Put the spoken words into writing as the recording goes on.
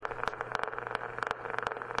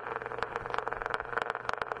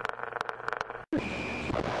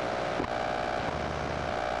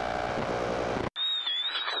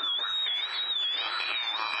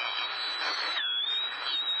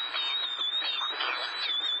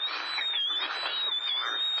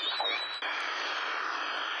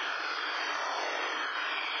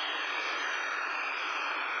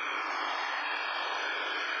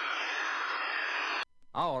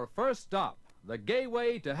Our first stop, the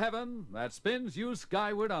Gayway to Heaven that spins you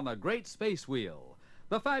skyward on a great space wheel.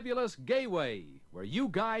 The fabulous Gayway, where you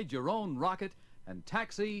guide your own rocket and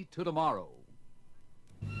taxi to tomorrow.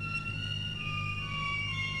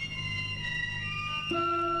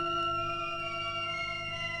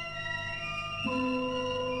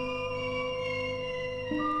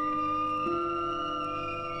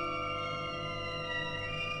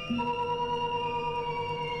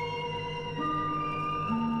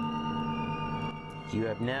 You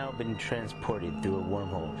have now been transported through a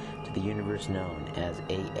wormhole to the universe known as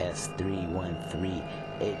AS313,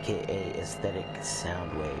 aka Aesthetic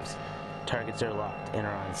Soundwaves. Targets are locked and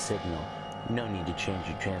are on signal. No need to change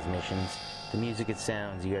your transmissions. The music and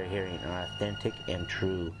sounds you are hearing are authentic and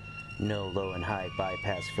true. No low and high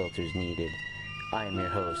bypass filters needed. I am your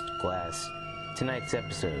host, Glas. Tonight's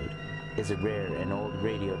episode is a rare and old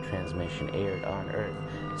radio transmission aired on Earth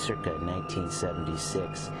circa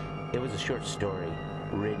 1976. It was a short story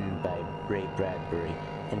written by Ray Bradbury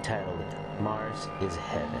entitled Mars is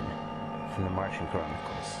Heaven from the Martian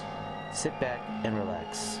Chronicles. Sit back and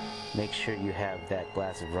relax. Make sure you have that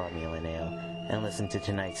glass of Romulan ale and listen to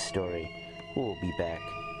tonight's story. We'll be back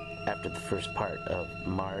after the first part of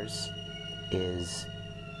Mars is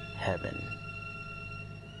Heaven.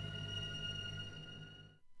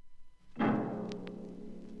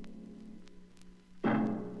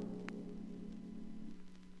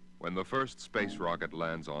 When the first space rocket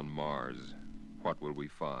lands on Mars, what will we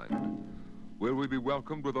find? Will we be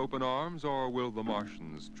welcomed with open arms, or will the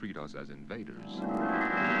Martians treat us as invaders?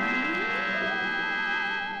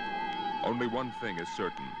 Only one thing is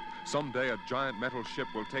certain. Someday a giant metal ship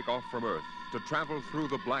will take off from Earth to travel through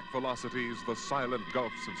the black velocities, the silent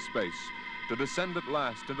gulfs of space, to descend at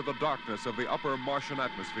last into the darkness of the upper Martian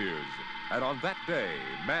atmospheres. And on that day,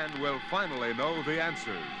 man will finally know the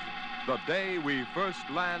answers. The day we first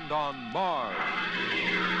land on Mars.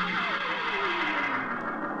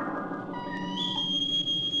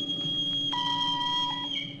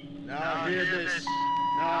 Now hear this.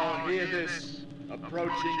 Now hear this.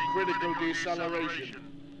 Approaching critical deceleration.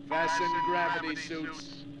 Fasten gravity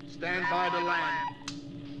suits. Stand by to land.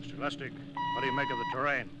 Mr. Lustig, what do you make of the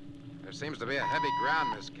terrain? There seems to be a heavy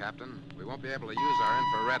ground, Miss Captain. We won't be able to use our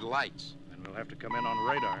infrared lights. And we'll have to come in on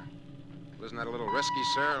radar. Isn't that a little risky,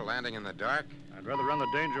 sir, landing in the dark? I'd rather run the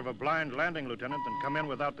danger of a blind landing, Lieutenant, than come in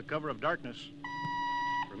without the cover of darkness.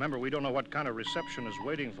 Remember, we don't know what kind of reception is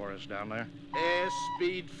waiting for us down there.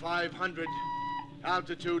 Airspeed 500.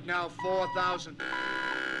 Altitude now 4,000.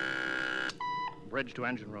 Bridge to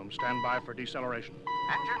engine room. Stand by for deceleration.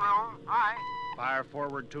 Engine room, aye. Fire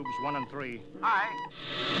forward tubes 1 and 3. Aye.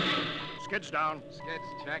 Skids down. Skids,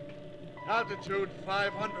 check. Altitude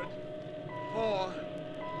 500. 4.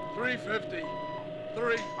 350.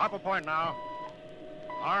 3. Up a point now.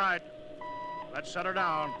 All right. Let's set her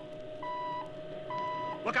down.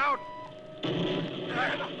 Look out!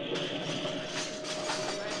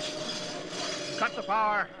 Cut the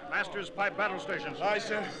power. Master's pipe battle stations. Aye,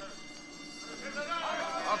 sir.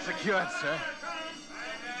 All secured, sir.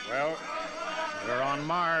 Well, we're on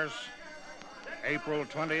Mars. April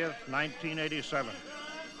 20th, 1987.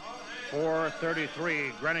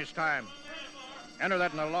 4:33 Greenwich time. Enter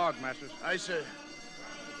that in the log, Masters. Aye, sir.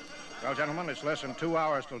 Well, gentlemen, it's less than 2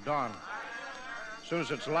 hours till dawn. As soon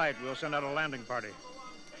as it's light, we'll send out a landing party.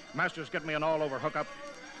 Masters, get me an all-over hookup.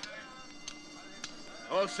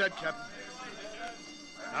 All set, Captain.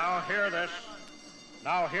 Now hear this.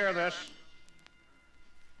 Now hear this.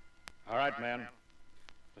 All right, men.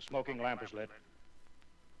 The smoking lamp is lit.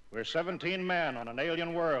 We're 17 men on an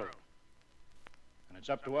alien world. And it's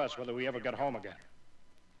up to us whether we ever get home again.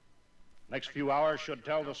 Next few hours should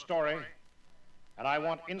tell the story, and I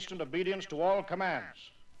want instant obedience to all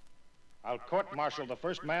commands. I'll court-martial the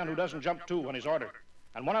first man who doesn't jump to when he's ordered.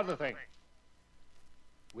 And one other thing.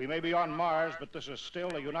 We may be on Mars, but this is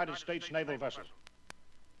still a United States naval vessel.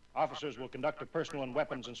 Officers will conduct a personal and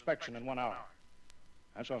weapons inspection in 1 hour.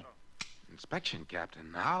 That's all. Inspection,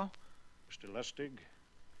 Captain. Now? Mr. Lustig,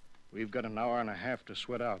 we've got an hour and a half to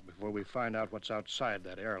sweat out before we find out what's outside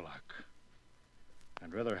that airlock.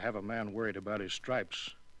 I'd rather have a man worried about his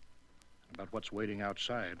stripes than about what's waiting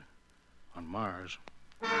outside on Mars.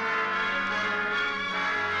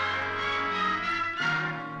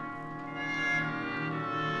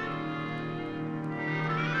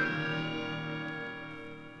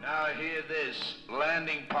 Now hear this.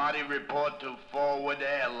 Landing party report to forward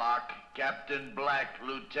airlock. Captain Black,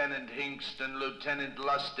 Lieutenant Hingston, Lieutenant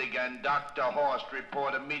Lustig, and Dr. Horst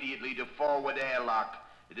report immediately to forward airlock.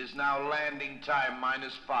 It is now landing time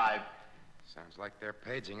 -5. Sounds like they're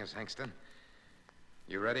paging us, Hingston.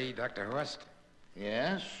 You ready, Dr. Horst?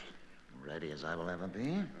 Yes, ready as I will ever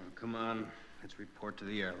be. Oh, come on. Let's report to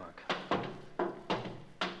the airlock.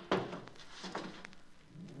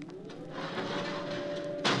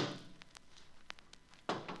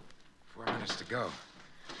 4 minutes to go.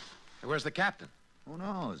 Hey, where's the captain? Who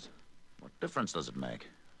knows? What difference does it make?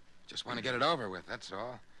 Just want to get it over with, that's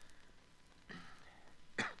all.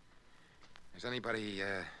 Has anybody,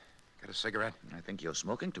 got a cigarette? I think you're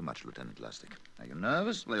smoking too much, Lieutenant Lustig. Are you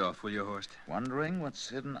nervous? Lay off, will you, Horst? Wondering what's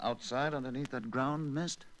hidden outside underneath that ground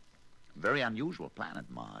mist? Very unusual planet,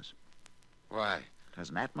 Mars. Why? It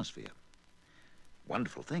has an atmosphere.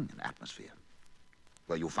 Wonderful thing, an atmosphere.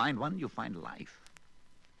 Where you find one, you find life.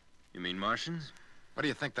 You mean Martians? What do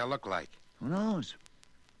you think they'll look like? Who knows?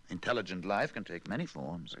 Intelligent life can take many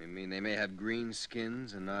forms. You mean they may have green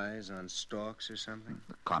skins and eyes on stalks or something?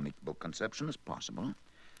 The comic book conception is possible.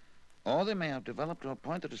 Or they may have developed to a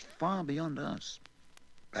point that is far beyond us.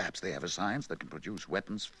 Perhaps they have a science that can produce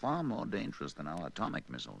weapons far more dangerous than our atomic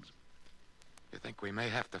missiles. You think we may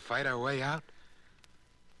have to fight our way out?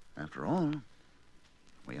 After all,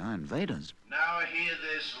 we are invaders. Now hear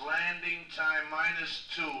this. Landing time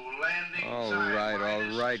 -2. Landing All time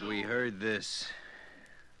right. -2. We heard this.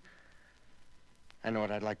 I know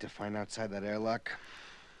what I'd like to find outside that airlock.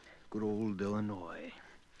 Good old Illinois.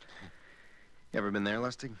 You ever been there,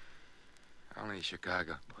 Lustig? Only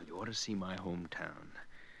Chicago. Well, you ought to see my hometown.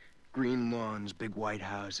 Green lawns, big white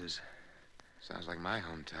houses. Sounds like my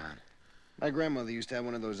hometown. My grandmother used to have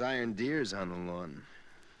one of those iron deers on the lawn.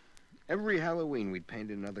 Every Halloween, we'd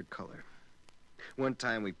paint it another color. One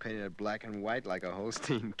time, we painted it black and white like a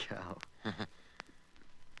Holstein cow.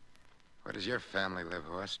 Where does your family live,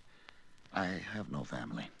 Horst? I have no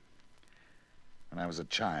family. When I was a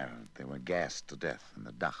child, they were gassed to death in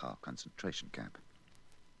the Dachau concentration camp.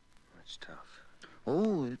 That's tough.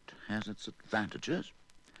 Oh, it has its advantages.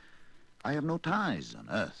 I have no ties on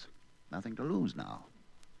Earth. Nothing to lose now.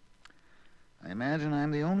 I imagine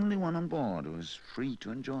I'm the only one on board who is free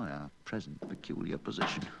to enjoy our present peculiar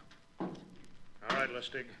position. All right,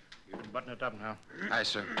 Lustig. You can button it up now. Aye,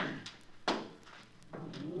 sir.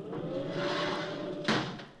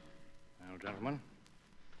 Now, gentlemen,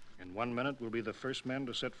 in 1 minute, we'll be the first men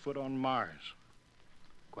to set foot on Mars.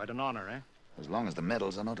 Quite an honor, eh? As long as the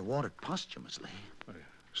medals are not awarded posthumously.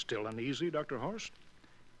 Still uneasy, Dr. Horst?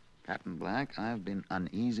 Captain Black, I've been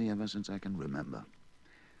uneasy ever since I can remember.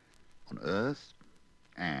 On Earth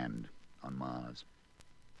and on Mars.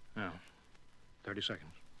 Now, 30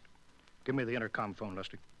 seconds. Give me the intercom phone,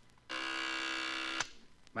 Lustig.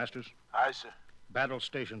 Masters? Aye, sir. Battle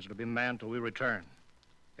stations to be manned till we return.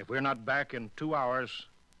 If we're not back in 2 hours,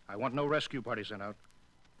 I want no rescue party sent out.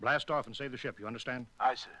 Blast off and save the ship, you understand?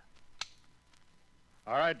 Aye, sir.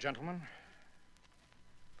 All right, gentlemen.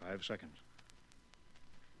 5 seconds.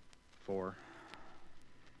 4,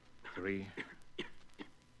 3,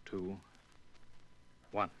 2,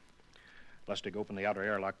 1. Lustig, open the outer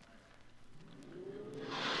airlock.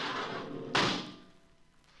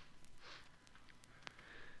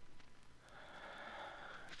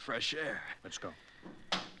 Fresh air. Let's go.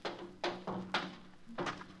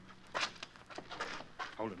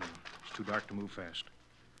 Hold it now. It's too dark to move fast.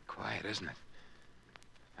 Quiet, isn't it?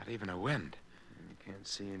 Not even a wind. You can't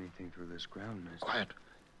see anything through this ground mist. Quiet.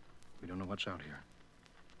 We don't know what's out here.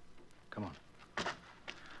 Come on.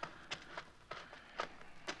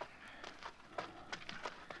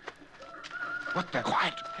 What the?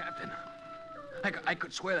 Quiet! Captain. I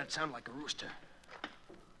could swear that sounded like a rooster.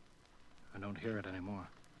 I don't hear it anymore.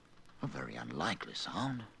 A very unlikely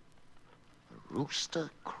sound. A rooster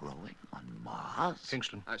crowing on Mars?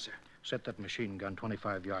 Kingston. Aye, sir. Set that machine gun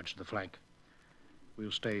 25 yards to the flank.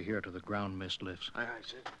 We'll stay here till the ground mist lifts. Aye,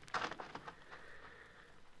 sir.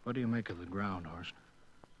 What do you make of the ground, Horst?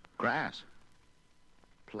 Grass.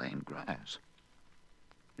 Plain grass.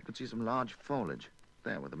 You can see some large foliage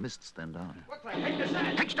there where the mists thin down. What the heck is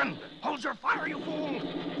that? Kingston! Hold your fire, you fool!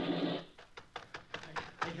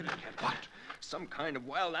 I hit it, Captain. What? Some kind of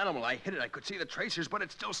wild animal. I hit it. I could see the tracers, but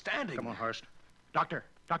it's still standing. Come on, Horst. Doctor,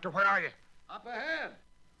 where are you? Up ahead.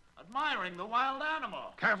 Admiring the wild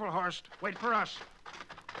animal. Careful, Horst. Wait for us.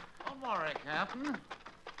 Don't worry, Captain.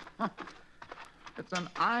 Huh. It's an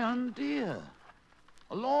iron deer.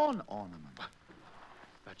 A lawn ornament.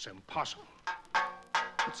 That's impossible.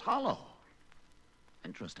 It's hollow.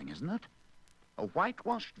 Interesting, isn't it? A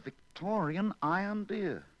whitewashed Victorian iron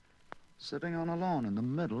deer sitting on a lawn in the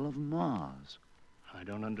middle of Mars. I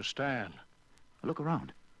don't understand. Look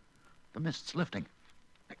around. The mist's lifting.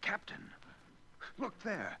 Captain, look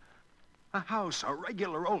there. A house, a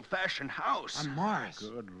regular old-fashioned house. On Mars.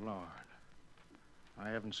 Good Lord. I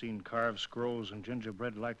haven't seen carved scrolls and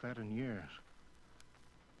gingerbread like that in years.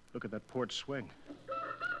 Look at that port swing.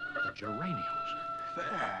 The geraniums.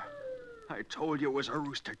 There. I told you it was a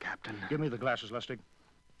rooster, Captain. Give me the glasses, Lustig.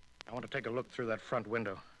 I want to take a look through that front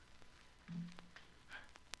window.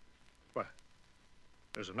 What?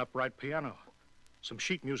 There's an upright piano. Some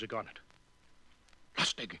sheet music on it.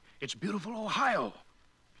 Lustig, it's beautiful Ohio.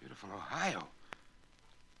 Beautiful Ohio?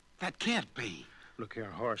 That can't be. Look here,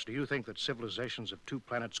 Horace, do you think that civilizations of two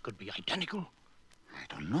planets could be identical? I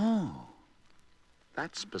don't know.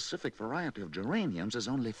 That specific variety of geraniums is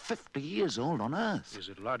only 50 years old on Earth. Is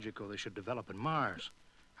it logical they should develop in Mars?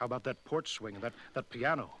 How about that port swing and that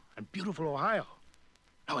piano and beautiful Ohio?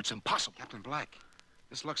 No, it's impossible. Captain Black,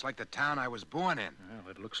 this looks like the town I was born in.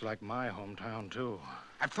 Well, it looks like my hometown, too.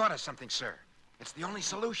 I've thought of something, sir. It's the only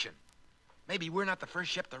solution. Maybe we're not the first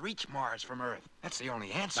ship to reach Mars from Earth. That's the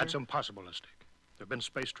only answer. That's impossible, Lustig. There have been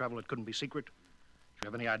space travel that couldn't be secret. Do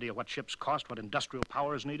you have any idea what ships cost, what industrial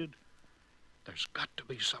power is needed? There's got to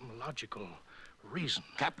be some logical reason.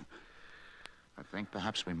 Captain, I think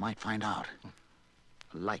perhaps we might find out.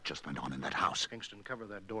 A light just went on in that house. Kingston, cover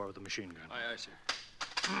that door with a machine gun. Aye, aye, sir.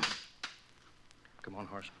 Come on,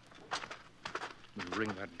 Horace. We'll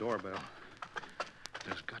ring that doorbell.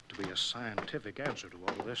 There's got to be a scientific answer to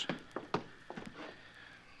all of this.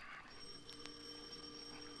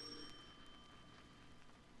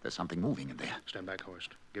 There's something moving in there. Stand back,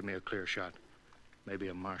 Horst. Give me a clear shot. Maybe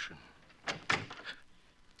a Martian.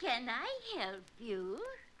 Can I help you?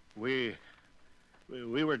 We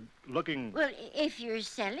were looking... Well, if you're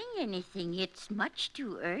selling anything, it's much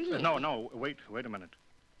too early. No, wait a minute.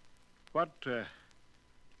 What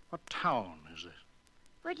town is this?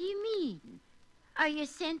 What do you mean? Are you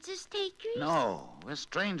census takers? No, we're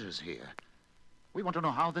strangers here. We want to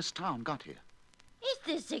know how this town got here. Is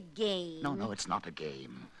this a game? No, it's not a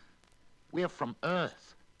game. We're from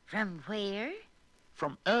Earth. From where?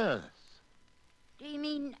 From Earth. Do you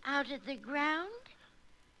mean out of the ground?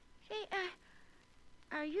 Say,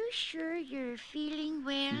 are you sure you're feeling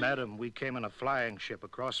well? Madam, we came in a flying ship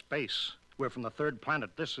across space. We're from the third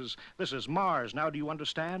planet. This is Mars. Now, do you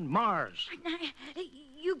understand? Mars. Now,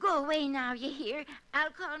 you go away now, you hear?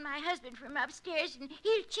 I'll call my husband from upstairs and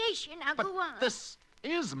he'll chase you. Now, go on. This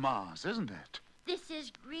is Mars, isn't it? This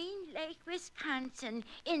is Green Lake, Wisconsin,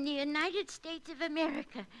 in the United States of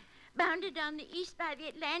America. Bounded on the east by the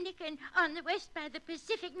Atlantic and on the west by the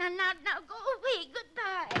Pacific. Now, go away.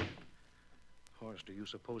 Goodbye. Horace, do you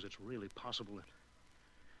suppose it's really possible that...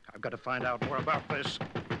 I've got to find out more about this.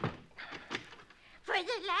 For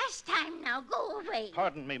the last time now, go away.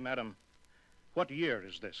 Pardon me, madam. What year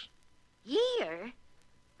is this? Year?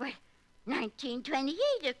 Well,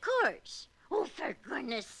 1928, of course. Oh, for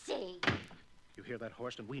goodness sake. You hear that,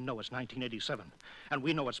 Horst? And we know it's 1987. And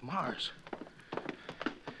we know it's Mars.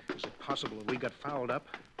 Is it possible that we got fouled up,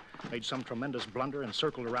 made some tremendous blunder, and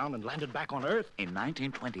circled around and landed back on Earth? In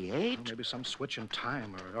 1928? Well, maybe some switch in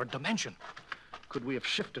time or dimension. Could we have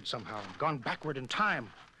shifted somehow and gone backward in time?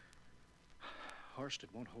 Horst, it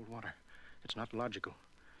won't hold water. It's not logical.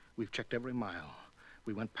 We've checked every mile.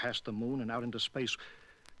 We went past the moon and out into space.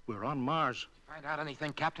 We're on Mars. Find out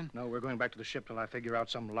anything, Captain? No, we're going back to the ship till I figure out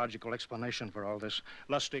some logical explanation for all this.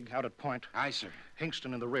 Lustig, out at point. Aye, sir.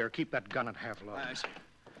 Hingston in the rear. Keep that gun at half load. Aye, sir.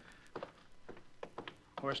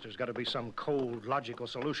 Horst, there's got to be some cold, logical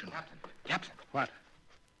solution. Captain. What?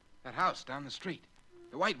 That house down the street.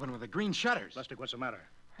 The white one with the green shutters. Lustig, what's the matter?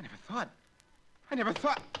 I never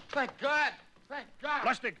thought. Thank God. Thank God.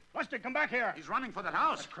 Lustig, come back here. He's running for that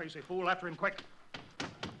house. That crazy fool, after him quick.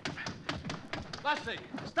 Lustig,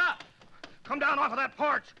 stop! Come down off of that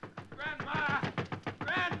porch. Grandma!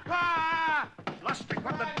 Grandpa! Lustig,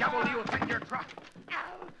 what the devil do you think you're trying?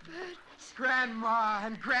 Albert. Grandma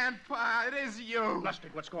and Grandpa, it is you.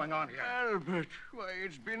 Lustig, what's going on here? Albert, why,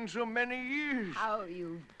 it's been so many years. How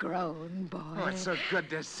you've grown, boy. Oh, it's so good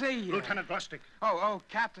to see you. Lieutenant Lustig. Oh,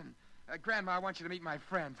 Captain. Grandma, I want you to meet my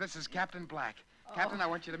friends. This is Captain Black. Captain, I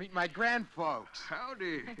want you to meet my grandfolks.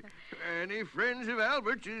 Howdy. Any friends of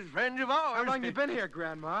Albert's is friends of ours. How long you been here,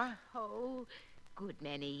 Grandma? Oh, good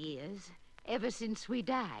many years. Ever since we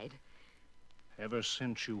died. Ever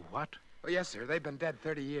since you what? Oh, yes, sir. They've been dead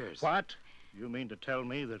 30 years. What? You mean to tell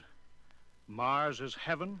me that Mars is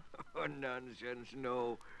heaven? Oh, nonsense,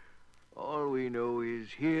 no. All we know is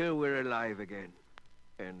here we're alive again.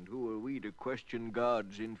 And who are we to question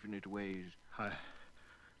God's infinite ways?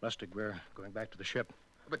 Lustig, we're going back to the ship.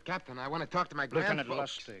 But, Captain, I want to talk to my Lieutenant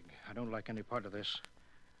grandfolks. Lustig, I don't like any part of this.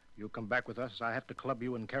 You come back with us, I have to club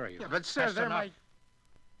you and carry you. Yeah, but, sir, That's they're enough. my...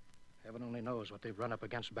 Heaven only knows what they've run up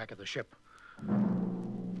against back of the ship.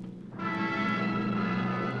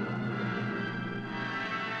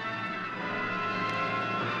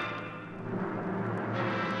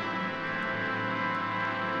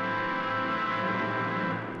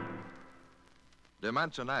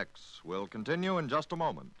 Dimension X will continue in just a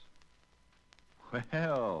moment.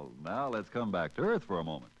 Well, now let's come back to Earth for a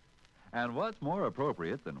moment. And what's more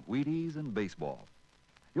appropriate than Wheaties and baseball?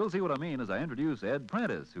 You'll see what I mean as I introduce Ed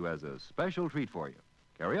Prentice, who has a special treat for you.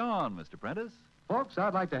 Carry on, Mr. Prentice. Folks,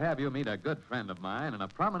 I'd like to have you meet a good friend of mine and a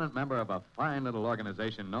prominent member of a fine little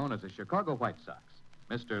organization known as the Chicago White Sox,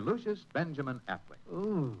 Mr. Lucius Benjamin Appling.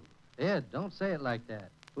 Ooh, Ed, don't say it like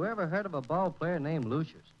that. Whoever heard of a ball player named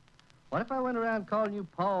Lucius? What if I went around calling you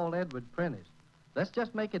Paul Edward Prentice? Let's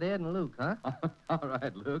just make it Ed and Luke, huh? All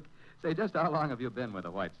right, Luke. Say, just how long have you been with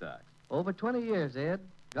the White Sox? Over 20 years, Ed.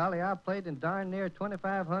 Golly, I've played in darn near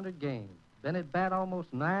 2,500 games. Been at bat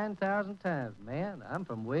almost 9,000 times. Man, I'm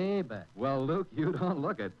from way back. Well, Luke, you don't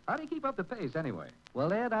look it. How do you keep up the pace, anyway?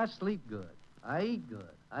 Well, Ed, I sleep good. I eat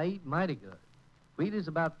good. I eat mighty good. Wheaties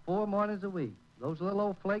about 4 mornings a week. Those little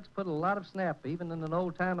old flakes put a lot of snap, even in an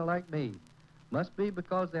old-timer like me. Must be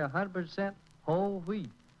because they're 100% whole wheat.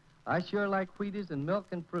 I sure like Wheaties and milk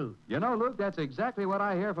and fruit. You know, Luke, that's exactly what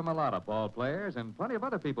I hear from a lot of ball players and plenty of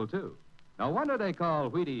other people, too. No wonder they call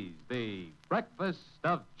Wheaties the breakfast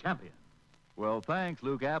of champions. Well, thanks,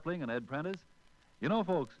 Luke Appling and Ed Prentice. You know,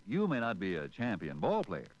 folks, you may not be a champion ball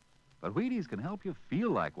player, but Wheaties can help you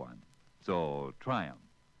feel like one. So try 'em.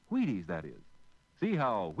 Wheaties, that is. See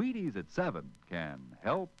how Wheaties at 7 can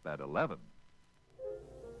help at 11.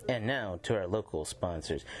 And now to our local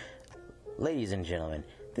sponsors. Ladies and gentlemen,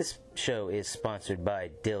 this show is sponsored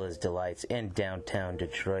by Dilla's Delights in downtown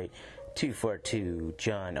Detroit, 242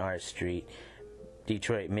 John R. Street,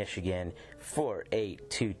 Detroit, Michigan,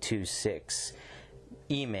 48226.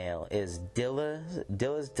 Email is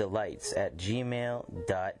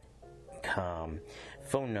dillasdelights@gmail.com.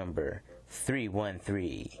 Phone number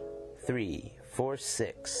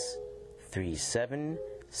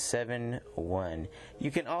 313-346-3771.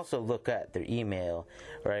 You can also look at their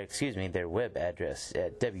their web address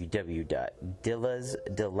at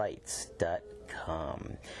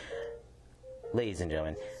www.dillasdelights.com. Ladies and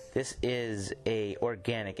gentlemen, this is a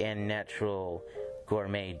organic and natural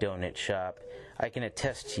gourmet donut shop. I can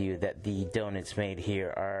attest to you that the donuts made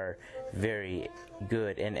here are very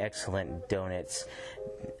good and excellent donuts.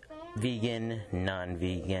 Vegan,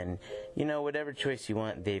 non-vegan, whatever choice you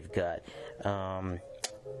want, they've got.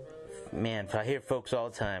 Man, I hear folks all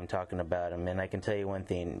the time talking about them, and I can tell you one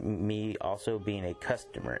thing. Me also being a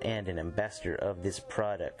customer and an ambassador of this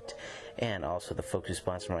product, and also the folks who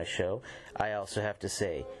sponsor my show, I also have to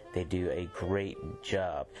say they do a great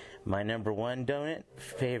job. My number one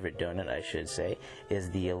favorite donut, I should say,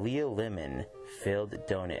 is the Aaliyah Lemon Filled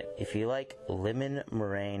Donut. If you like lemon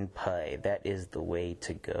meringue pie, that is the way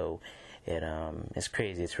to go. It's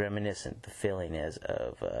crazy. It's reminiscent, the feeling is,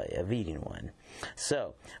 of eating one.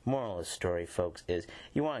 So, moral of the story, folks, is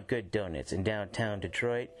you want good donuts in downtown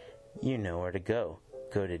Detroit, you know where to go.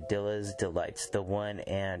 Go to Dilla's Delights, the one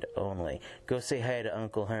and only. Go say hi to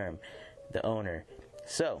Uncle Herm, the owner.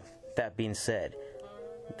 So, that being said,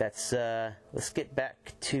 let's get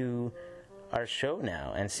back to our show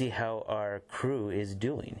now and see how our crew is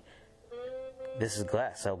doing. This is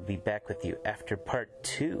Glas. I'll be back with you after part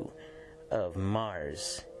 2 of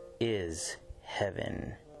Mars is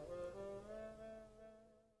Heaven.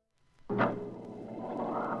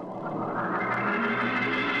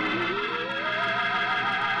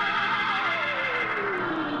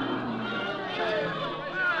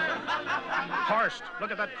 Horst,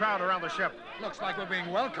 look at that crowd around the ship. Looks like we're being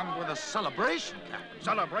welcomed with a celebration, Captain.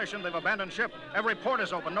 Celebration? They've abandoned ship. Every port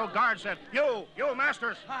is open. No guards set. You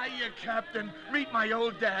masters. Hiya, Captain. Meet my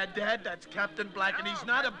old dad. Dad, that's Captain Black, and he's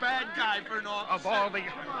not a bad guy for an officer. Of all the...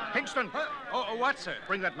 Hingston. What, sir?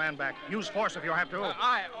 Bring that man back. Use force if you have to.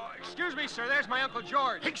 Excuse me, sir. There's my Uncle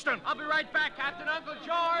George. Hingston. I'll be right back, Captain. Uncle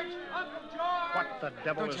George. Uncle George. What the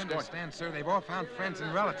devil Don't is you going... understand, sir? They've all found friends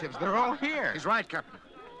and relatives. They're all here. He's right, Captain.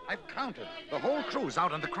 I've counted. The whole crew's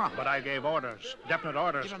out on the crop. But I gave orders. Definite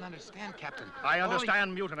orders. You don't understand, Captain. I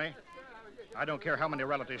understand mutiny. I don't care how many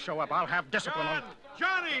relatives show up. I'll have discipline on...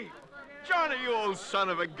 Johnny! Johnny, you old son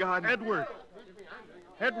of a gun. Edward.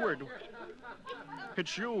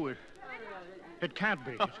 It's you. It can't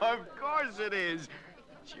be. Of course it is.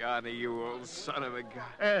 Johnny, you old son of a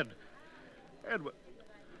gun. Edward.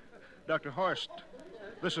 Dr. Horst,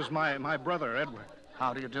 this is my brother, Edward.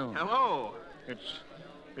 How do you do? Hello.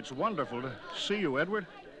 It's wonderful to see you, Edward.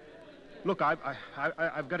 Look, I've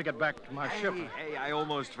got to get back to my ship. Hey, I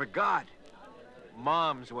almost forgot.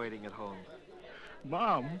 Mom's waiting at home.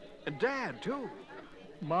 Mom? And Dad, too.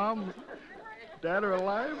 Mom, Dad are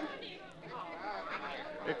alive?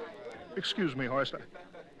 Excuse me, Horst.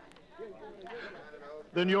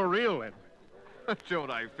 Then you're real, Edward. Don't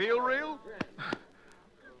I feel real?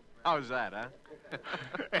 How's that, huh?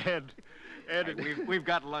 Ed, we've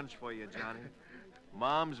got lunch for you, Johnny.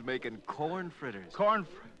 Mom's making corn fritters.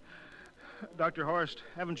 Dr. Horst,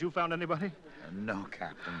 haven't you found anybody? No,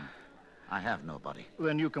 Captain. I have nobody.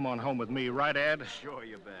 Then you come on home with me, right, Ed? Sure,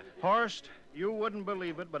 you bet. Horst, you wouldn't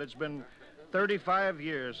believe it, but it's been 35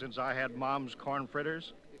 years since I had Mom's corn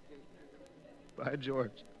fritters. By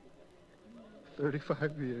George,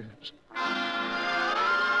 35 years.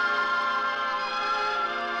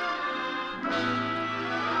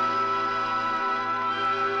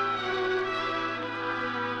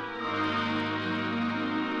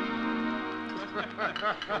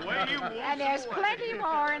 And there's plenty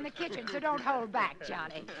more in the kitchen, so don't hold back,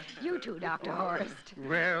 Johnny. You too, Dr. Horst.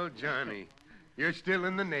 Well, Johnny, you're still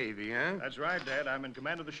in the Navy, huh? That's right, Dad. I'm in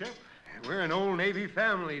command of the ship. We're an old Navy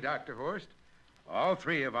family, Dr. Horst. All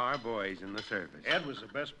three of our boys in the service. Ed was the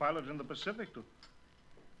best pilot in the Pacific.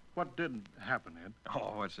 What did happen, Ed?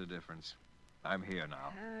 Oh, what's the difference? I'm here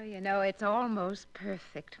now. Oh, you know, it's almost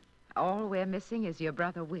perfect. All we're missing is your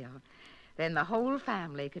brother Will. Then the whole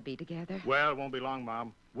family could be together. Well, it won't be long,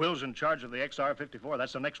 Mom. Will's in charge of the XR-54.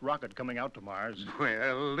 That's the next rocket coming out to Mars.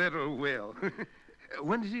 Well, little Will.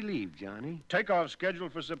 When does he leave, Johnny? Takeoff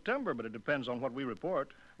scheduled for September, but it depends on what we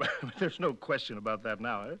report. There's no question about that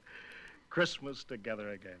now, eh? Christmas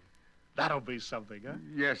together again. That'll be something, huh?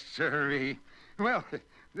 Yes, sirree. Well,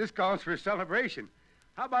 this calls for a celebration.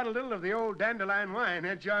 How about a little of the old dandelion wine,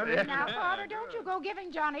 eh, Johnny? Now, Father, don't you go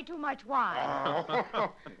giving Johnny too much wine.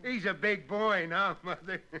 Oh, he's a big boy now,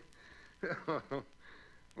 Mother.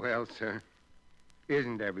 Well, sir,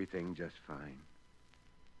 isn't everything just fine?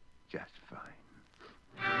 Just fine.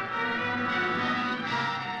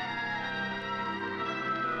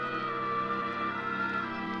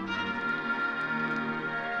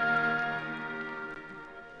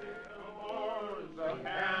 The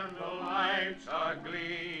candlelights are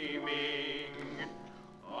gleaming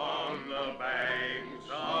on the banks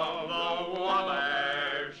of the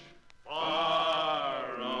Wabash, far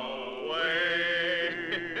away.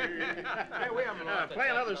 Hey, wait a minute. Play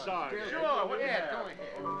another song. Sure, go ahead.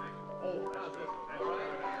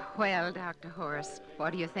 Well, Dr. Horst,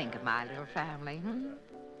 what do you think of my little family,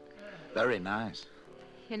 Very nice.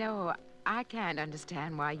 You know, I can't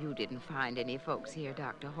understand why you didn't find any folks here,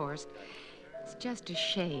 Dr. Horst. It's just a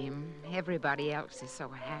shame. Everybody else is so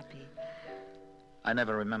happy. I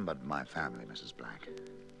never remembered my family, Mrs. Black.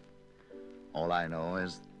 All I know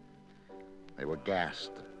is they were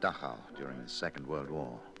gassed at Dachau during the Second World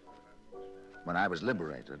War. When I was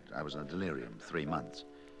liberated, I was in a delirium 3 months.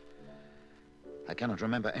 I cannot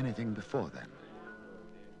remember anything before then.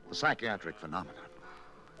 The psychiatric phenomenon.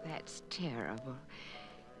 That's terrible.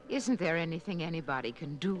 Isn't there anything anybody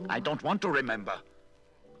can do? I don't want to remember.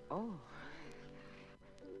 Oh.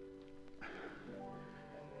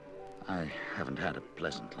 I haven't had a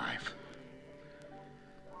pleasant life.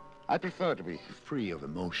 I prefer to be free of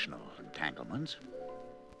emotional entanglements.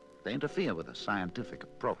 They interfere with a scientific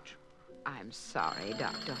approach. I'm sorry,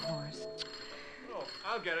 Dr. Horst. Oh,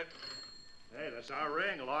 I'll get it. Hey, that's our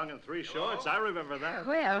ring, long and 3 shorts. I remember that.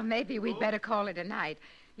 Well, maybe we'd better call it a night.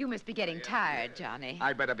 You must be getting tired, Johnny.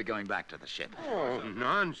 I'd better be going back to the ship. Oh,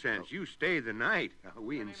 nonsense. You stay the night.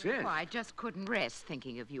 We insist. Oh, I just couldn't rest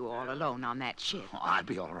thinking of you all alone on that ship. Oh, I'll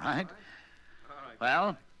be all right.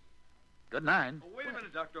 Well, good night. Oh, wait a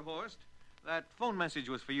minute, Dr. Horst. That phone message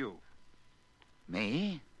was for you.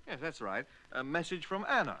 Me? Yes, that's right. A message from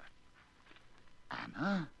Anna.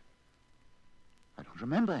 Anna? I don't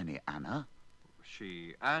remember any Anna.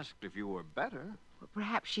 She asked if you were better. Well,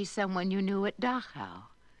 perhaps she's someone you knew at Dachau.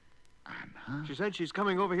 Anna? She said she's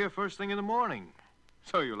coming over here first thing in the morning.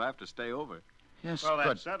 So you'll have to stay over. Yes, well, but...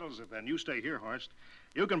 that settles it then. You stay here, Horst.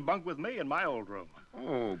 You can bunk with me in my old room.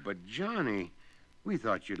 Oh, but Johnny, we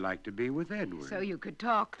thought you'd like to be with Edward. So you could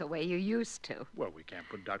talk the way you used to. Well, we can't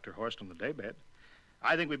put Dr. Horst on the daybed.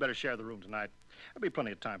 I think we better share the room tonight. There'll be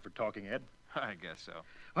plenty of time for talking, Ed. I guess so.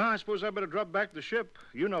 Well, I suppose I better drop back to the ship.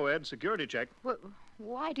 You know, Ed, security check. Well,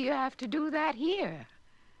 why do you have to do that here?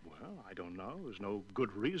 Well, I don't know. There's no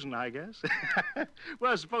good reason, I guess.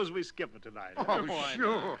 Well, suppose we skip it tonight. Oh,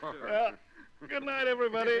 sure. Well, good night,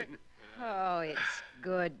 everybody. Oh, it's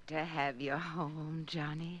good to have you home,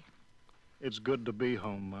 Johnny. It's good to be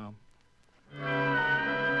home, Mom.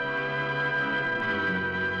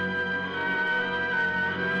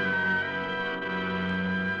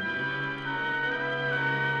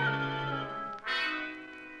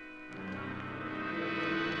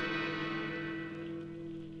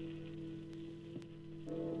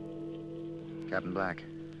 Captain Black,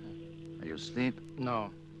 are you asleep? No.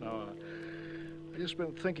 I've just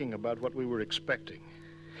been thinking about what we were expecting.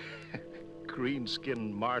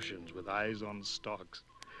 green-skinned Martians with eyes on stalks.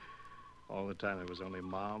 All the time there was only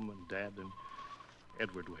Mom and Dad and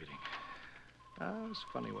Edward waiting. It's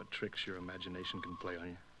funny what tricks your imagination can play on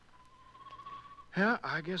you. Yeah,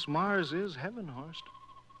 I guess Mars is heaven, Horst.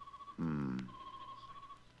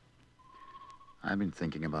 I've been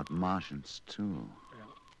thinking about Martians, too.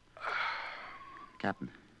 Captain,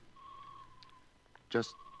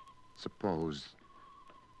 just suppose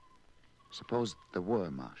there were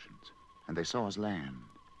Martians, and they saw us land.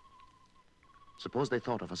 Suppose they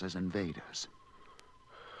thought of us as invaders.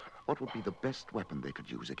 What would be the best weapon they could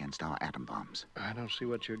use against our atom bombs? I don't see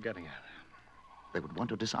what you're getting at. They would want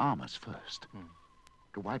to disarm us first,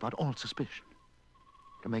 to wipe out all suspicion,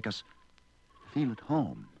 to make us feel at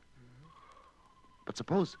home. But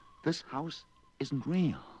suppose this house isn't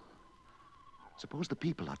real. Suppose the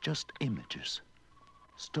people are just images,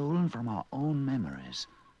 stolen from our own memories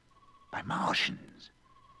by Martians,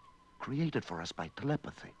 created for us by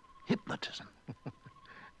telepathy, hypnotism.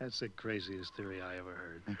 That's the craziest theory I ever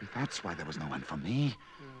heard. Maybe that's why there was no one for me.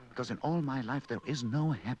 Because in all my life, there is no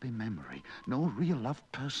happy memory, no real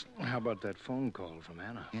loved person. How about that phone call from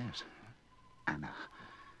Anna? Yes. Anna.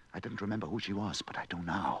 I didn't remember who she was, but I do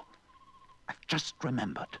now. I've just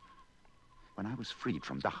remembered. When I was freed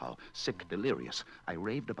from Dachau, sick, delirious, I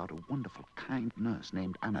raved about a wonderful, kind nurse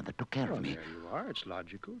named Anna that took care of me. There you are. It's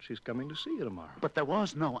logical. She's coming to see you tomorrow. But there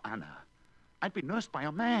was no Anna. I'd been nursed by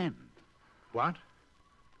a man. What?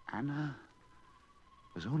 Anna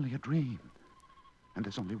was only a dream. And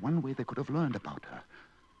there's only one way they could have learned about her.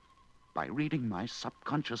 By reading my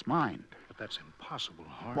subconscious mind. But that's impossible,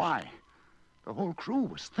 Horst. Why? The whole crew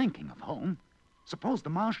was thinking of home. Suppose the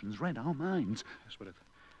Martians read our minds. Yes,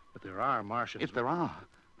 but there are Martians. If there are,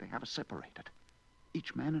 they have us separated.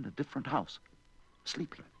 Each man in a different house.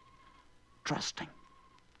 Sleeping. Trusting.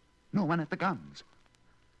 No one at the guns.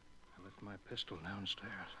 I left my pistol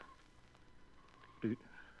downstairs. Do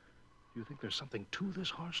you think there's something to this,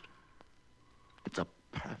 Horst? It's a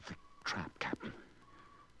perfect trap, Captain.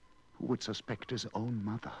 Who would suspect his own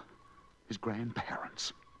mother? His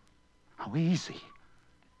grandparents? How easy.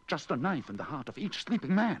 Just a knife in the heart of each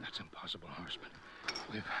sleeping man. That's impossible, Horst, but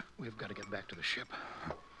we've got to get back to the ship.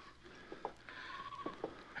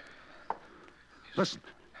 Listen.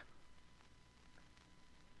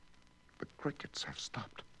 The crickets have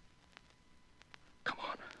stopped. Come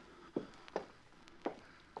on.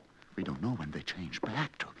 We don't know when they change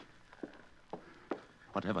back to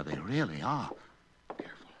whatever they really are.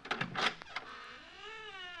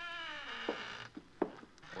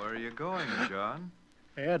 Where are you going, John?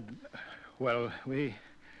 Ed, well, we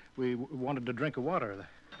wanted to drink of water.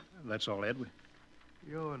 That's all, Ed.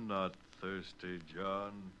 You're not thirsty,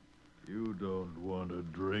 John. You don't want to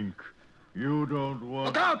drink. You don't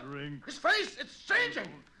want to drink. His face, it's changing!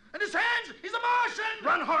 And his hands, he's a Martian!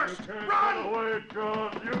 Run, Horst! You can't Run! get away,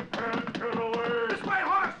 John. You can't get away. This way,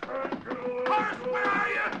 Horst! Can't get away. Horst, where are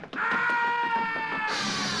you?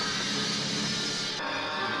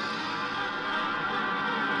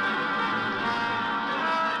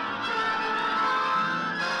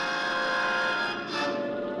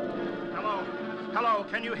 Hello,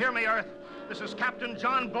 can you hear me, Earth? This is Captain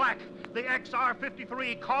John Black, the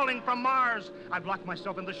XR-53, calling from Mars. I've locked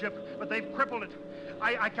myself in the ship, but they've crippled it.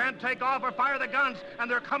 I can't take off or fire the guns, and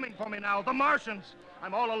they're coming for me now, the Martians.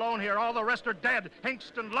 I'm all alone here. All the rest are dead.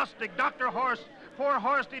 Hingston, Lustig, Dr. Horst. Poor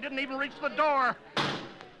Horst, he didn't even reach the door.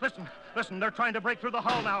 Listen, they're trying to break through the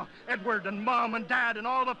hull now. Edward and Mom and Dad and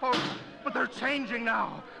all the folks. But they're changing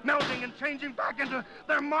now. Melting and changing back into...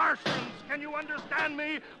 They're Martians. Can you understand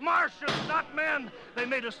me? Martians, not men. They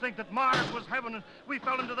made us think that Mars was heaven and we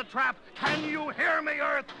fell into the trap. Can you hear me,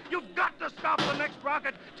 Earth? You've got to stop the next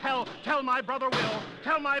rocket. Tell my brother Will.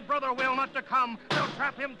 Tell my brother Will not to come. They'll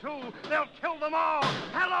trap him too. They'll kill them all.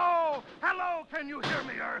 Hello! Hello, can you hear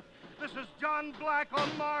me, Earth? This is John Black on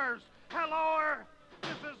Mars. Hello, Earth.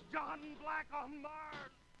 This is John Black on Mars.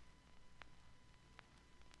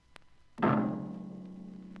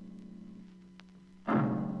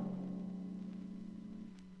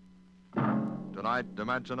 Tonight,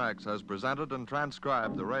 Dimension X has presented and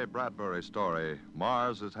transcribed the Ray Bradbury story,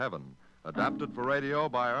 Mars is Heaven, adapted for radio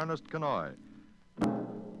by Ernest Kenoy.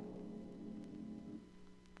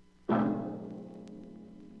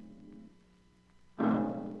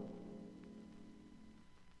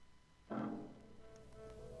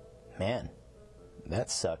 Man, that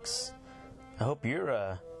sucks. I hope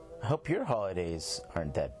your holidays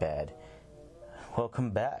aren't that bad. Welcome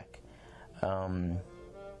back.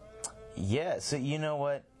 Yeah, so you know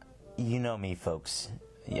what? You know me, folks.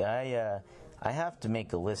 Yeah, I have to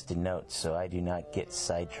make a list of notes so I do not get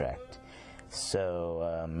sidetracked.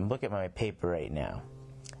 So look at my paper right now.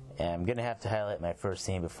 And I'm going to have to highlight my first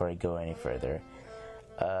theme before I go any further.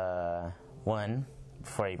 One,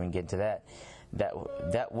 before I even get to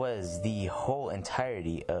that was the whole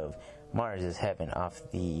entirety of Mars is Heaven off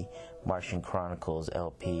the Martian Chronicles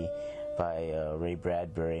LP by Ray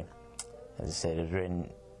Bradbury. As I said, it was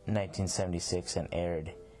written in 1976 and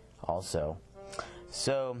aired also.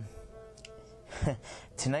 So,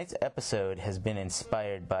 tonight's episode has been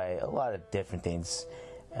inspired by a lot of different things.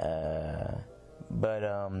 But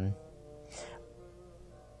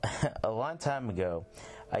a long time ago,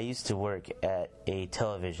 I used to work at a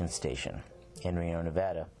television station in Reno,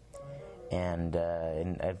 Nevada. And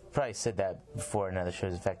I've probably said that before in other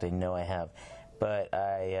shows. In fact, I know I have. But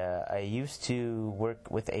I used to work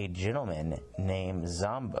with a gentleman named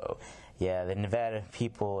Zombo. Yeah, the Nevada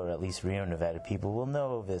people, or at least Reno, Nevada people, will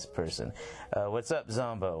know of this person. What's up,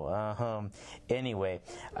 Zombo? Anyway,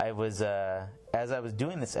 I was as I was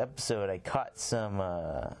doing this episode, I caught some,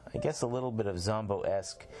 I guess, a little bit of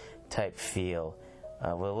Zombo-esque type feel,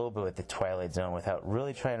 with a little bit with the Twilight Zone, without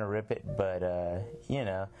really trying to rip it. But you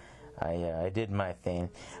know, I did my thing.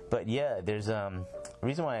 But yeah, there's the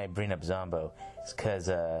reason why I bring up Zombo is because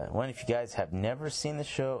one, if you guys have never seen the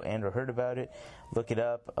show and or heard about it, look it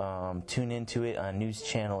up. Tune into it on News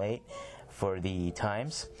Channel 8 for the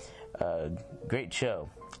times. Great show.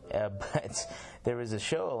 But there was a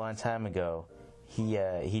show a long time ago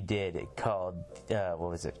he did called what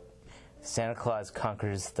was it? Santa Claus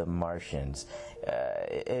Conquers the Martians.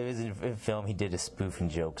 It was a film he did a spoof and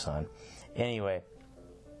jokes on. Anyway,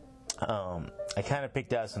 I kind of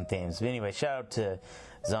picked out some themes. But anyway, shout out to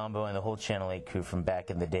Zombo and the whole Channel 8 crew from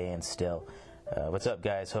back in the day and still. What's up,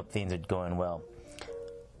 guys? Hope things are going well.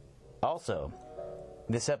 Also,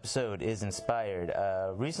 this episode is inspired.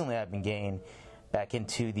 Recently, I've been getting back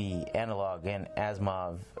into the Analog and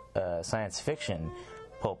Asimov science fiction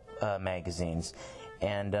pulp magazines.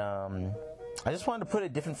 And I just wanted to put a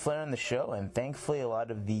different flair on the show, and thankfully a lot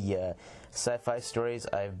of the sci-fi stories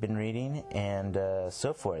I've been reading and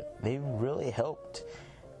so forth, they really helped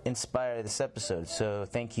inspire this episode. So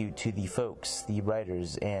thank you to the folks, the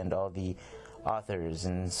writers, and all the authors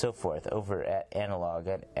and so forth over at Analog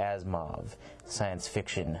and Asimov Science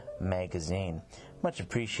Fiction Magazine. Much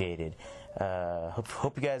appreciated.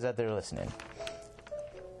 Hope you guys out there are listening.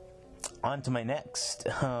 On to my next.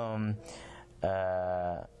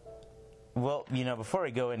 Well, you know, before I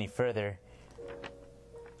go any further,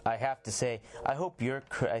 I have to say, I hope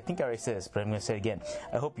I think I already said this, but I'm going to say it again.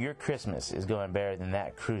 I hope your Christmas is going better than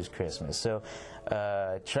that crew's Christmas. So,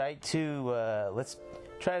 let's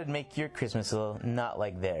try to make your Christmas a little not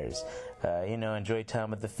like theirs. You know, enjoy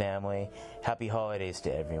time with the family. Happy holidays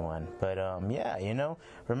to everyone. But, yeah, you know,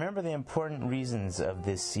 remember the important reasons of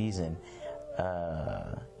this season.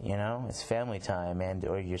 You know, it's family time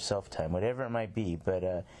or yourself time, whatever it might be. But,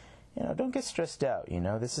 you know, don't get stressed out. You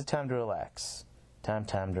know, this is time to relax. Time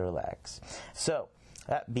to relax. So,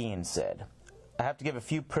 that being said, I have to give a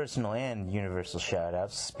few personal and universal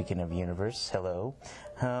shout-outs. Speaking of universe, hello.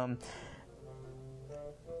 I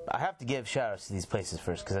have to give shout-outs to these places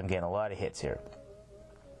first because I'm getting a lot of hits here.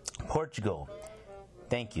 Portugal.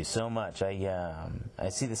 Thank you so much. I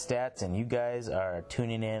see the stats, and you guys are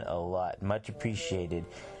tuning in a lot. Much appreciated.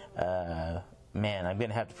 Man, I'm going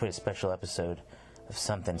to have to put a special episode of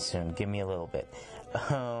something soon. Give me a little bit.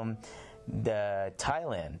 The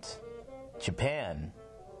Thailand, Japan,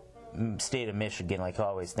 state of Michigan, like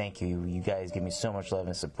always, thank you. You guys give me so much love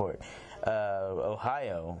and support.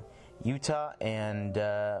 Ohio, Utah, and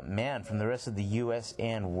man, from the rest of the U.S.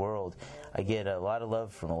 and world, I get a lot of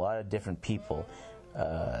love from a lot of different people.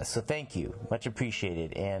 So thank you, much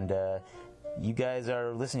appreciated. And you guys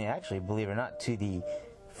are listening, actually, believe it or not, to the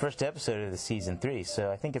first episode of the season 3.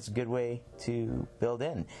 So I think it's a good way to build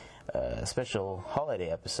in a special holiday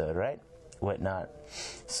episode, right? Whatnot.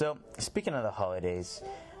 So speaking of the holidays,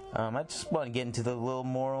 I just want to get into the little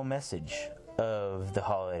moral message of the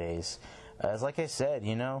holidays. As like I said,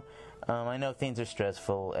 you know, I know things are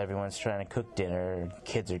stressful. Everyone's trying to cook dinner,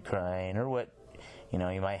 kids are crying, or what. You know,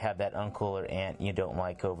 you might have that uncle or aunt you don't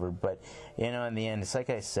like over, but, you know, in the end, it's like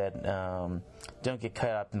I said, don't get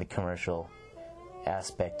caught up in the commercial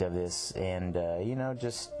aspect of this, and, you know,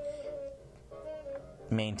 just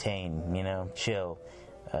maintain, you know, chill.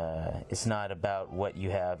 It's not about what you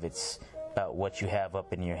have, it's about what you have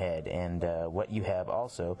up in your head, and what you have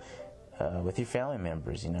also with your family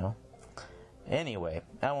members, you know. Anyway,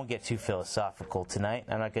 I won't get too philosophical tonight.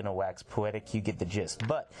 I'm not going to wax poetic. You get the gist.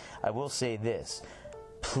 But I will say this.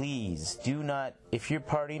 Please do not, if you're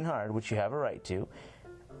partying hard, which you have a right to,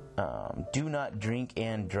 do not drink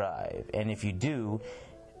and drive. And if you do,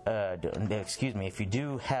 if you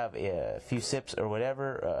do have a few sips or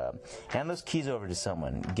whatever, hand those keys over to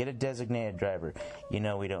someone. Get a designated driver. You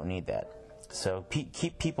know we don't need that. So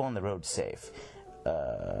keep people on the road safe.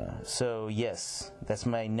 So yes, that's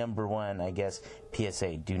my number one, I guess,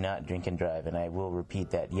 PSA. Do not drink and drive, and I will repeat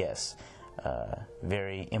that. Yes,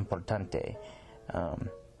 very importante.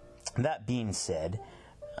 That being said,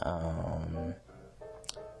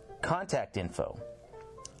 contact info.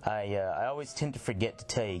 I always tend to forget to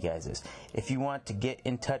tell you guys this. If you want to get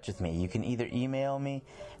in touch with me, you can either email me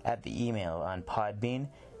at the email on Podbean,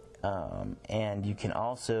 and you can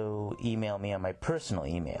also email me on my personal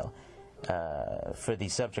email. For the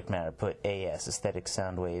subject matter, put AS, Aesthetic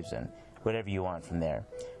Soundwaves, and whatever you want from there.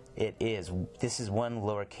 This is one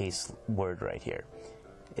lowercase word right here.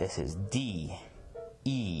 This is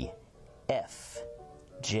DEFJUK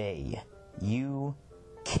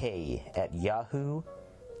at yahoo.com.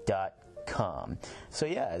 So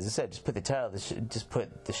yeah, as I said, just put the title, just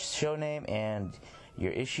put the show name and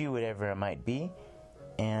your issue, whatever it might be,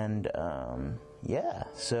 and yeah.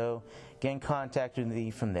 So get in contact with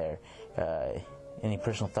me from there. Any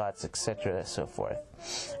personal thoughts, etc., so forth.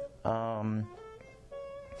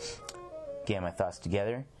 Get my thoughts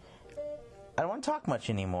together. I don't want to talk much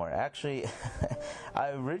anymore. Actually, I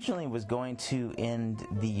originally was going to end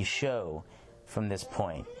the show from this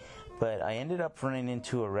point, but I ended up running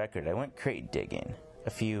into a record. I went crate digging a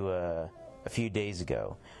few days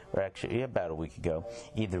ago, or actually about a week ago.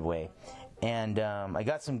 Either way, and I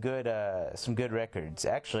got some good records.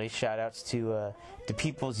 Actually, shout outs to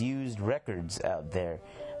People's Used Records out there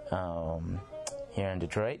here in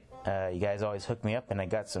Detroit. You guys always hook me up, and I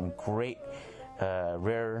got some great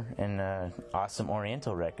rare and awesome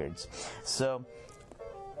Oriental records. So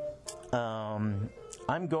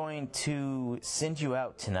I'm going to send you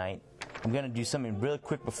out tonight. I'm going to do something really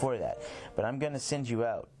quick before that, but I'm going to send you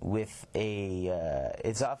out with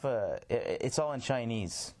it's all in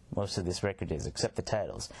Chinese. Most of this record is, except the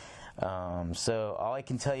titles. So all I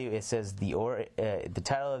can tell you, it says the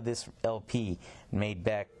title of this LP, made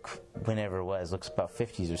back whenever it was, looks about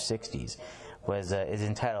 50s or 60s, is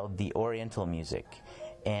entitled "The Oriental Music,"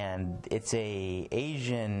 and it's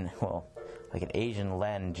like an Asian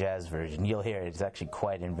Latin jazz version. You'll hear it; it's actually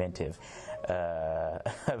quite inventive,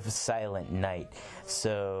 of Silent Night.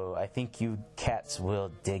 So I think you cats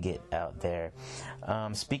will dig it out there.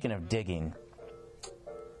 Speaking of digging,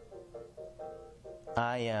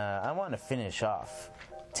 I want to finish off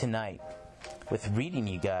tonight with reading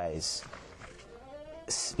you guys,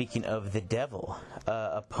 speaking of the devil,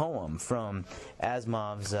 a poem from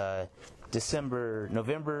Asimov's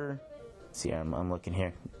November, see, I'm looking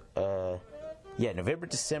here,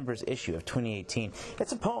 November-December's issue of 2018.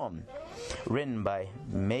 It's a poem written by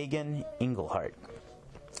Megan Engelhardt.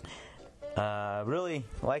 Really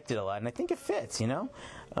liked it a lot, and I think it fits,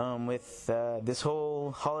 with this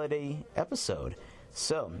whole holiday episode.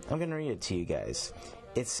 So, I'm going to read it to you guys.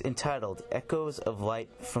 It's entitled Echoes of Light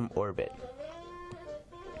from Orbit.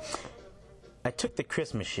 I took the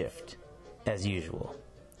Christmas shift, as usual.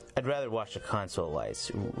 I'd rather watch the console lights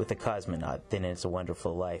with a cosmonaut than It's a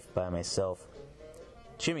Wonderful Life by myself.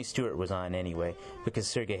 Jimmy Stewart was on anyway, because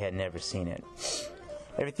Sergei had never seen it.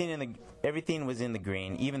 Everything was in the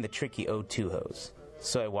green, even the tricky O2 hose.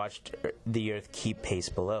 So I watched the Earth keep pace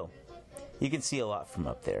below. You can see a lot from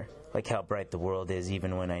up there, like how bright the world is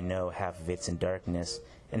even when I know half of it's in darkness,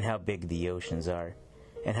 and how big the oceans are,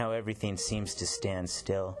 and how everything seems to stand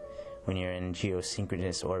still when you're in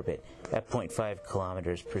geosynchronous orbit at 0.5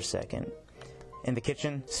 kilometers per second. In the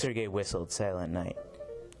kitchen, Sergei whistled Silent Night.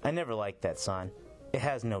 I never liked that song. It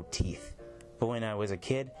has no teeth, but when I was a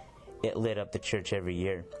kid, it lit up the church every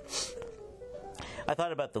year. I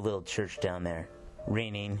thought about the little church down there,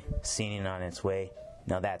 raining, singing on its way.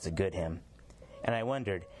 Now that's a good hymn. And I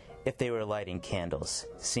wondered if they were lighting candles,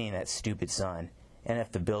 singing that stupid song, and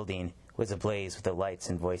if the building was ablaze with the lights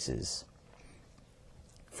and voices.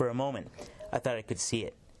 For a moment, I thought I could see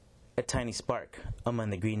it, a tiny spark among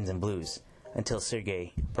the greens and blues, until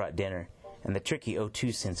Sergei brought dinner, and the tricky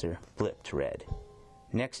O2 sensor blipped red.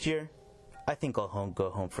 Next year, I think I'll go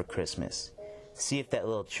home for Christmas, see if that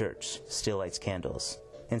little church still lights candles,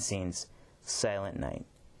 and sings Silent Night,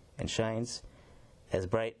 and shines as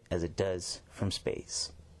bright as it does from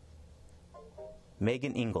space.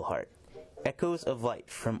 Megan Engelhardt, Echoes of Light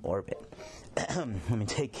from Orbit. Let me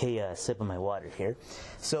take a sip of my water here.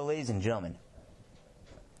 So, ladies and gentlemen,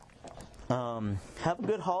 have a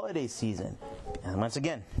good holiday season. And once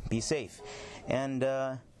again, be safe. And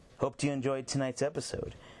hope you enjoyed tonight's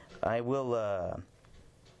episode. I will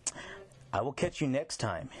I will catch you next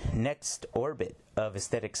time, next orbit of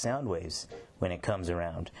aesthetic sound waves when it comes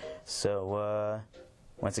around. So,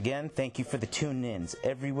 once again, thank you for the tune-ins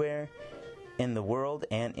everywhere in the world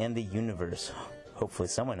and in the universe. Hopefully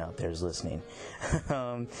someone out there is listening.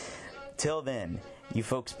 Till then, you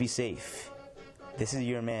folks be safe. This is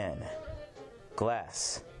your man,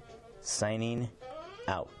 Glas, signing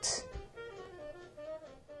out.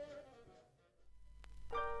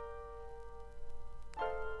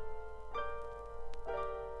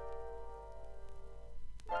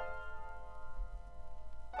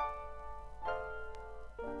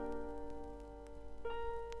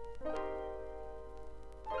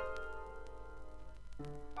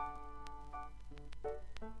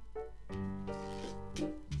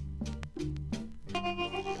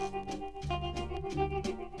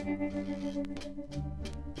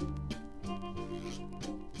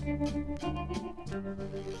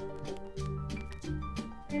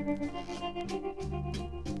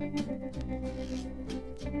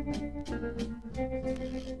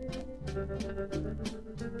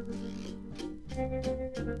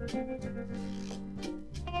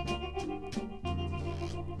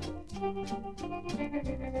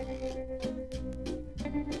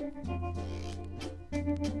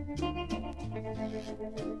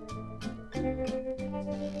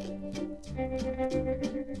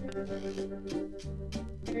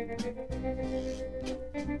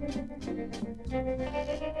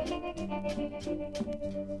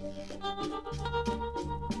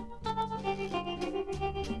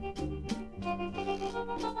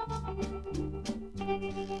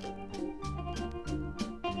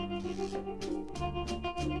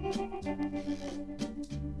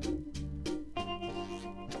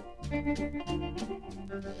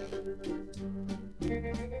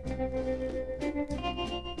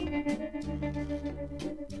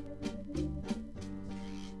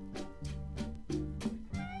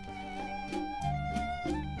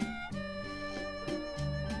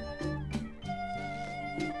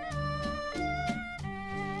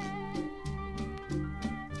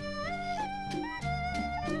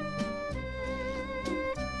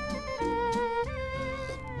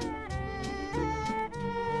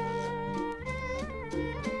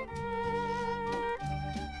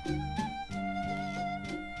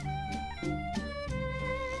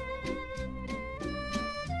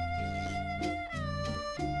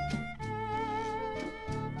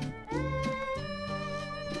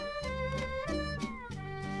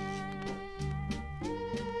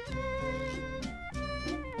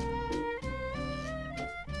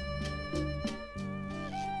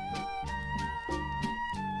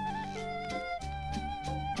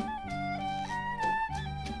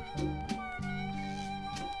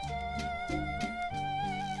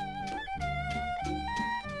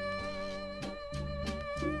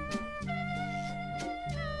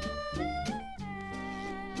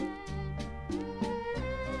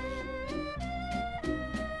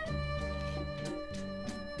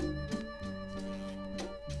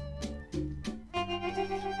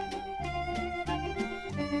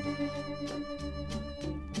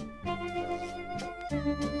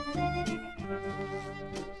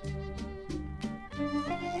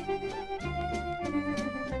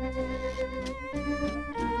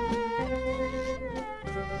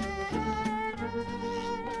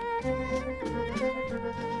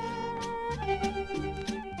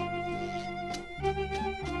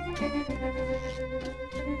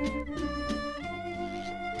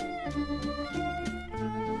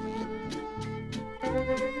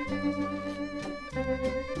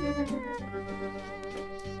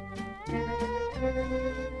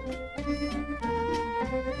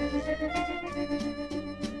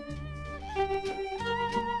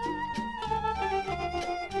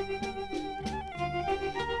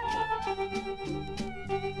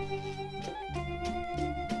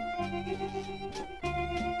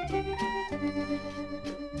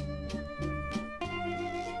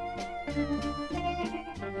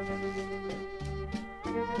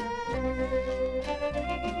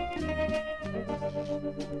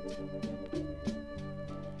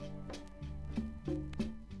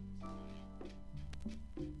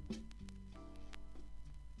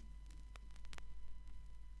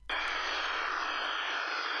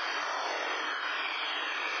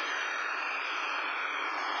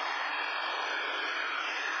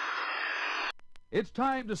 It's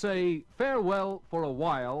time to say farewell for a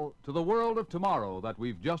while to the world of tomorrow that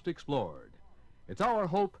we've just explored. It's our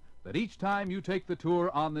hope that each time you take the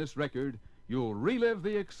tour on this record, you'll relive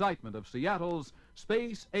the excitement of Seattle's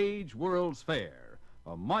Space Age World's Fair,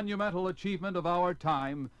 a monumental achievement of our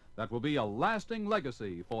time that will be a lasting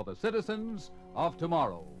legacy for the citizens of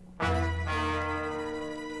tomorrow.